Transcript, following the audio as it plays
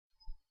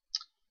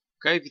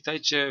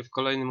Witajcie w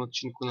kolejnym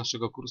odcinku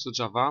naszego kursu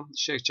Java.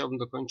 Dzisiaj chciałbym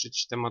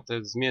dokończyć temat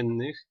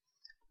zmiennych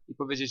i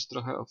powiedzieć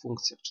trochę o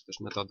funkcjach czy też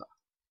metodach.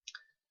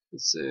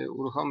 Więc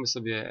uruchommy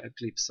sobie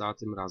Eclipse'a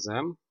tym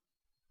razem.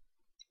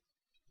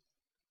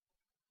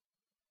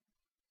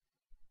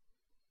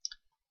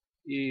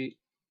 I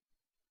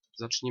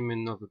zacznijmy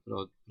nowy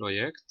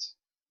projekt.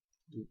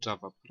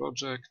 Java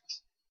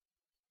Project.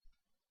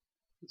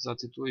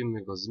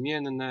 Zatytułujmy go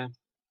zmienne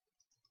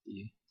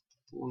i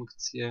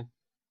funkcje.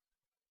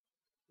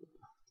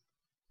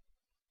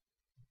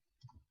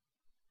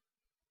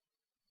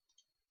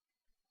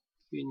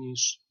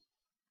 Finish.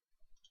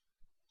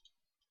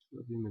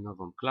 Robimy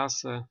nową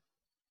klasę.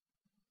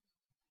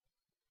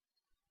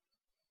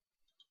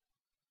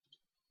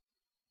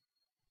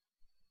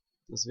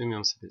 Nazwijmy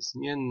ją sobie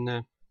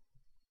zmienne.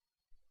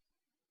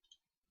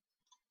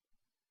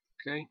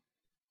 OK.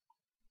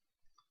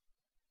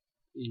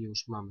 I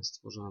już mamy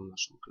stworzoną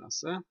naszą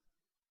klasę.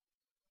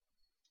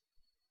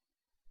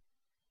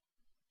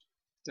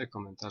 Te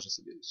komentarze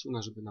sobie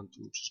usunę, żeby nam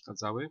tu nie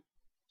przeszkadzały.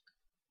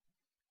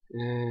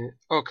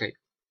 OK.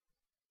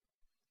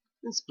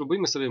 Więc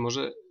spróbujmy sobie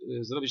może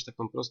zrobić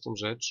taką prostą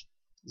rzecz.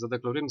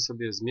 Zadeklarujemy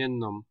sobie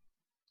zmienną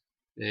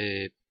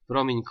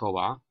promień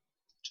koła,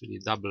 czyli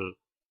double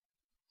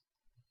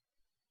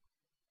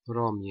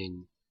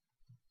promień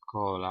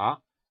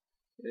koła.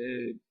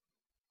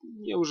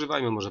 Nie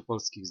używajmy może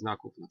polskich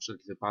znaków na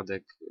wszelki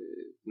wypadek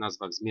w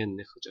nazwach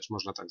zmiennych, chociaż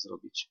można tak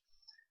zrobić,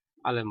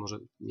 ale może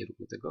nie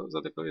róbmy tego.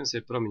 Zadeklarujemy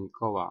sobie promień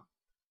koła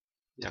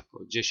jako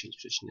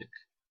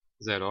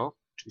 10,0.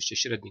 Oczywiście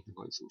średnik na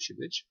końcu musi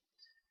być.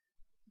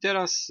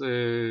 Teraz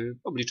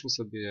obliczmy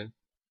sobie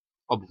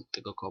obwód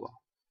tego koła.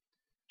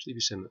 Czyli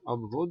piszemy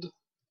obwód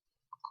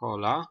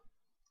koła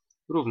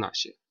równa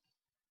się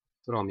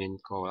promień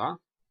koła.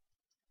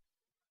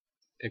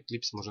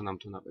 Eclipse może nam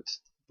tu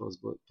nawet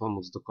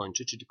pomóc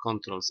dokończyć, czyli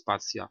Ctrl,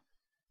 spacja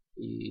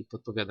i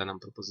podpowiada nam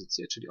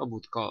propozycję, czyli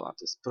obwód koła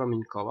to jest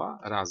promień koła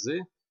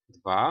razy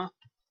 2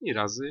 i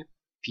razy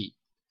pi.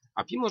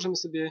 A pi możemy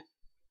sobie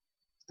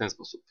w ten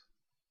sposób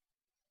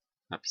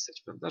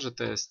napisać, prawda, że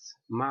to jest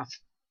math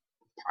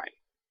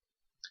pi.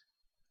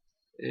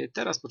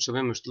 Teraz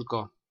potrzebujemy już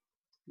tylko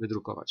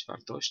wydrukować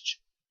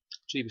wartość,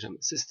 czyli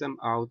piszemy system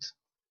out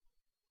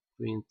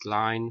print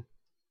line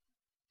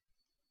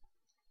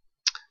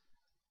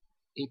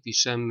i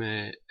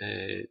piszemy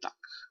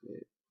tak,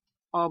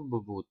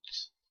 obwód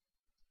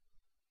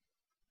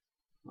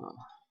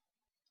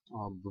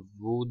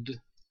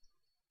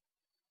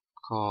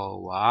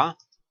koła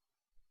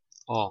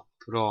o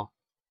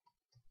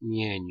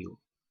promieniu.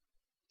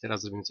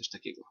 Teraz zrobimy coś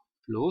takiego,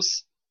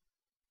 plus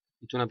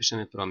i tu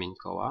napiszemy promień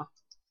koła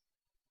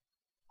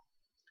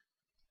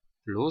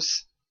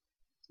plus,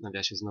 w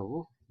nawiasie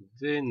znowu,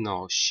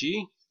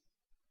 wynosi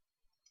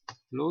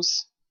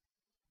plus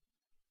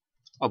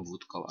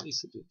obwód koła i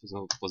sobie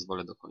znowu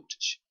pozwolę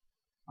dokończyć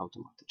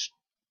automatycznie.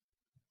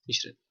 I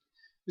średnik.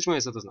 Już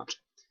mówię, co to znaczy.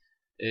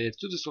 W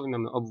cudzysłowie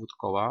mamy obwód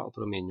koła o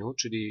promieniu,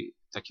 czyli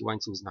taki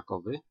łańcuch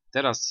znakowy.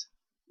 Teraz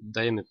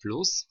dajemy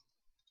plus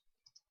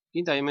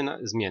i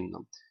dajemy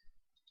zmienną.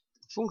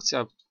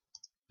 Funkcja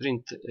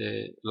print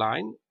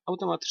line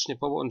automatycznie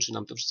połączy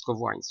nam to wszystko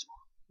w łańcuch.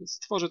 Więc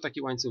stworzy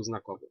taki łańcuch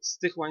znakowy z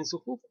tych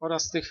łańcuchów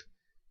oraz z tych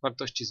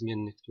wartości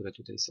zmiennych, które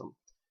tutaj są.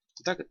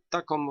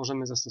 Taką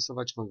możemy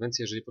zastosować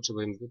konwencję, jeżeli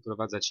potrzebujemy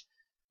wyprowadzać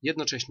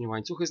jednocześnie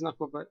łańcuchy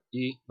znakowe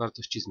i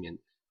wartości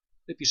zmiennych.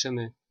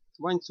 Wypiszemy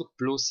łańcuch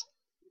plus,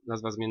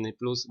 nazwa zmiennej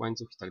plus,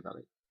 łańcuch i tak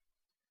dalej.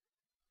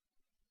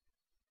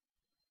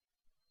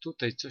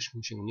 Tutaj coś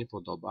mi się nie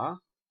podoba.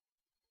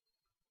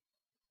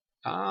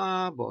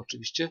 Bo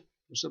oczywiście,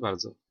 proszę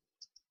bardzo,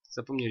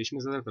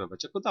 zapomnieliśmy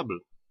zadeklarować jako double.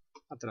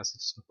 A teraz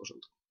jest wszystko w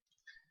porządku.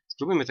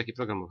 Spróbujmy taki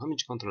program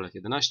uruchomić, Ctrl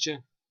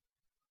F11.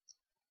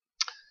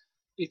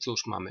 I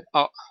cóż mamy?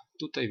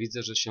 Tutaj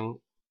widzę, że się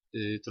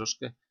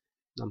troszkę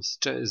nam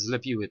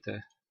zlepiły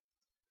te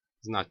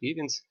znaki,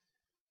 więc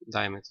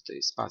dajemy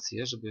tutaj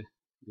spację, żeby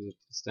były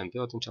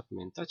podstępy, o tym trzeba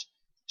pamiętać.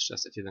 Jeszcze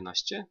raz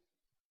F11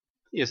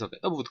 i jest OK.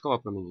 Obwód koła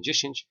promieniu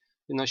 10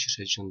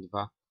 wynosi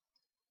 62,8,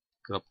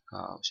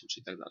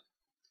 czyli tak dalej.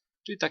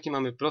 Czyli taki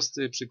mamy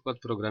prosty przykład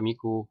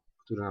programiku,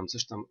 który nam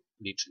coś tam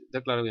liczy.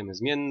 Deklarujemy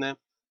zmienne,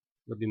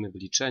 robimy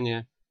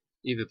wyliczenie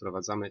i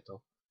wyprowadzamy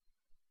to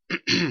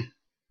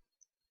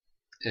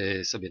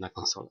sobie na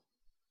konsolę.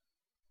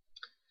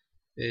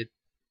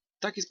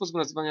 Taki sposób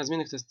nazywania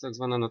zmiennych to jest tak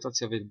zwana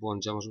notacja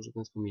wielbłądzia, może już o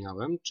tym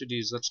wspominałem,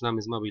 czyli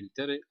zaczynamy z małej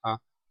litery, a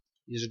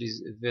jeżeli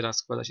wyraz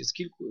składa się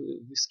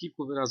z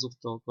kilku wyrazów,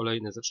 to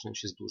kolejne zaczynają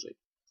się z dużej.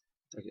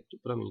 Tak jak tu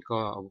promień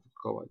koła, obwód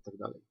koła i tak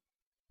dalej.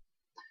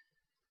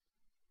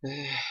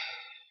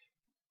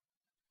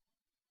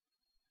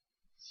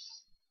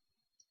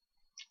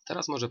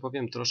 Teraz może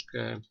powiem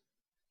troszkę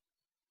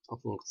o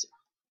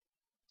funkcjach.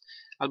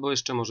 Albo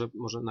jeszcze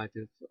może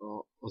najpierw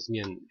o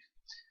zmiennych.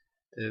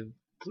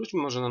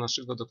 Wróćmy może na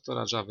naszego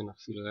doktora Java na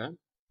chwilę.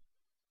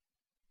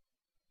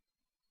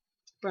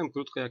 Powiem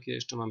krótko, jakie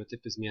jeszcze mamy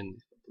typy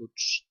zmiennych,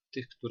 oprócz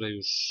tych, które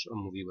już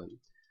omówiłem.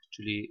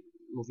 Czyli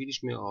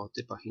mówiliśmy o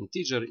typach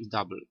integer i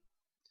double.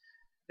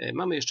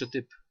 Mamy jeszcze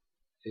typ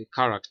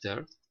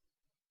character.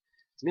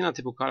 Zmiana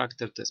typu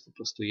character to jest po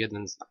prostu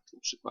jeden znak, na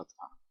przykład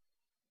A.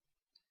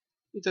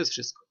 I to jest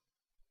wszystko.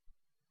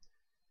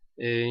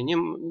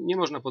 Nie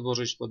można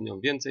podłożyć pod nią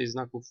więcej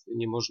znaków,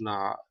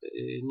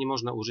 nie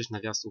można użyć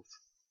nawiasów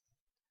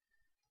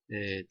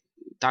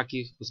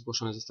takich, bo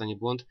zgłoszony zostanie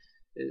błąd.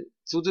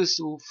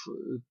 Cudzysłów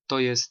to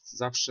jest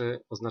zawsze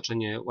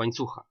oznaczenie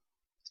łańcucha.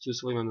 W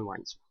cudzysłowie mamy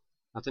łańcuch.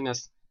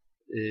 Natomiast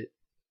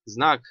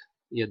znak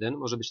 1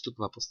 może być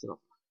tylko w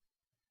apostrofach.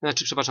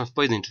 Znaczy, przepraszam, w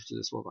pojedynczych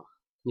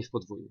cudzysłowach, nie w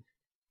podwójnych.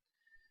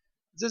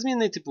 Ze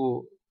zmiennej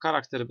typu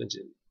charakter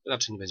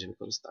raczej nie będziemy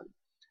korzystali.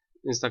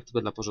 Więc tak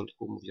tylko dla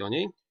porządku mówię o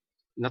niej.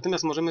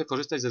 Natomiast możemy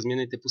korzystać ze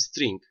zmiennej typu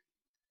string,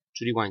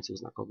 czyli łańcuch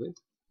znakowy.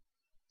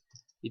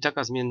 I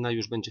taka zmienna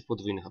już będzie w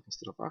podwójnych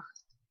apostrofach.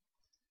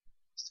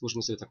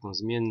 Stwórzmy sobie taką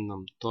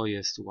zmienną, to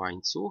jest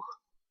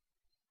łańcuch.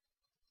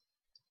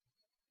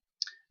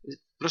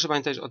 Proszę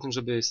pamiętać o tym,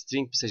 żeby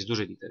string pisać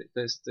duże litery. To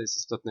jest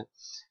istotne,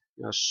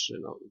 ponieważ,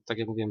 tak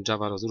jak mówiłem,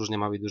 Java rozróżnia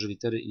małe i duże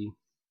litery i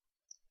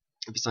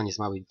pisanie z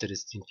małej litery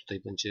string tutaj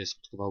będzie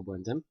skutkowało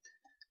błędem.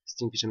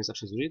 String piszemy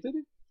zawsze z dużej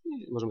litery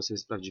i możemy sobie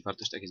sprawdzić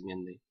wartość takiej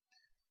zmiennej.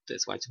 To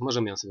jest łańcuch.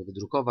 Możemy ją sobie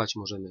wydrukować,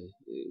 możemy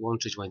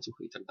łączyć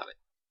łańcuchy i tak dalej.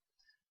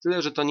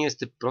 Tyle, że to nie jest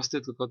typ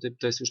prosty, tylko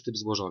to jest już typ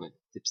złożony,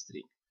 typ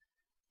string.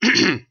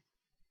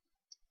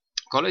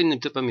 Kolejnym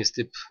typem jest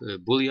typ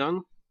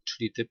boolean,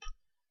 czyli typ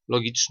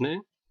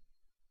logiczny.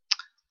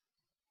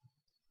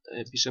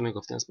 Piszemy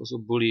go w ten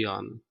sposób,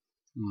 boolean,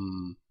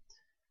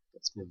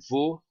 powiedzmy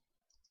w,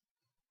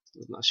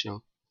 równa się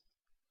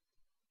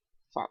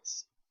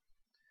false.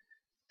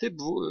 Typ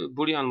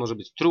boolean może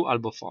być true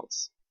albo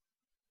false.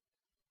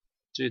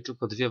 Czyli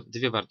tylko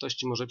dwie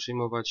wartości może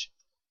przyjmować.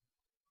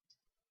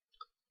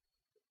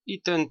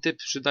 I ten typ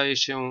przydaje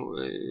się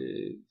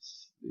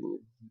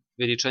w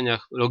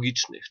wyliczeniach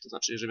logicznych. To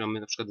znaczy, jeżeli mamy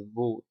na przykład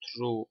w,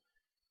 true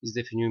i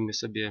zdefiniujemy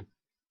sobie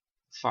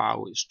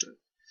v jeszcze.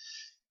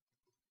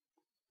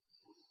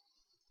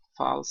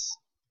 False.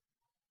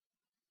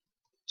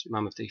 Czyli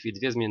mamy w tej chwili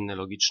dwie zmienne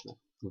logiczne.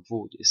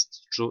 W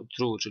jest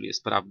true, czyli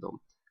jest prawdą,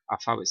 a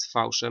v jest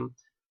fałszem.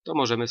 To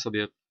możemy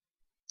sobie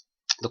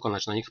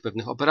dokonać na nich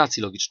pewnych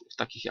operacji logicznych,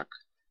 takich jak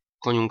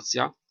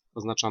koniunkcja,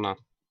 oznaczana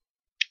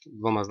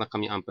dwoma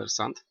znakami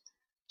ampersand,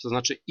 to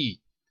znaczy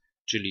i,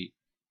 czyli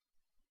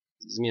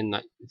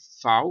zmienna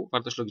v,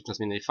 wartość logiczna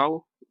zmiennej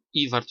v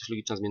i wartość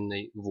logiczna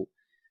zmiennej w.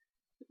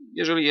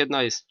 Jeżeli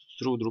jedna jest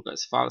true, druga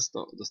jest false,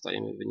 to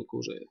dostajemy w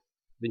wyniku, że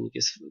wynik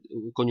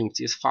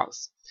koniunkcji jest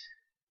false.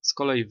 Z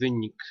kolei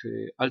wynik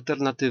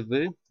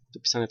alternatywy,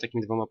 dopisany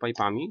takimi dwoma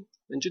pipami,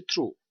 będzie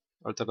true.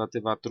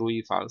 Alternatywa true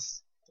i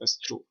false to jest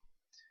true.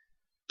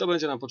 To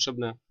będzie nam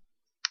potrzebne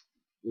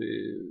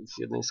w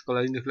jednej z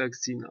kolejnych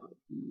lekcji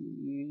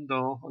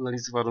do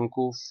analizy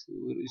warunków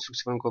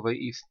instrukcji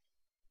warunkowej if.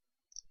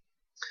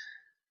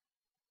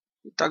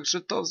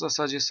 Także to w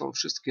zasadzie są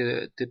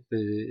wszystkie typy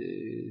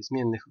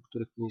zmiennych, o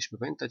których powinniśmy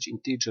pamiętać.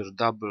 Integer,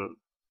 double,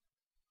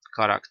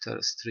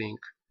 character, string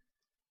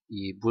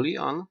i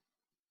boolean.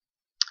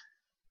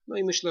 No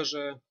i myślę,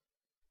 że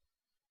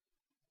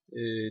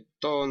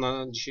to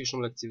na dzisiejszą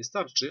lekcję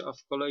wystarczy, a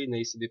w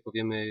kolejnej sobie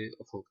powiemy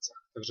o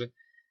funkcjach. Także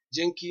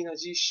dzięki na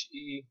dziś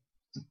i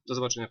do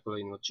zobaczenia w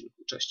kolejnym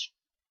odcinku. Cześć!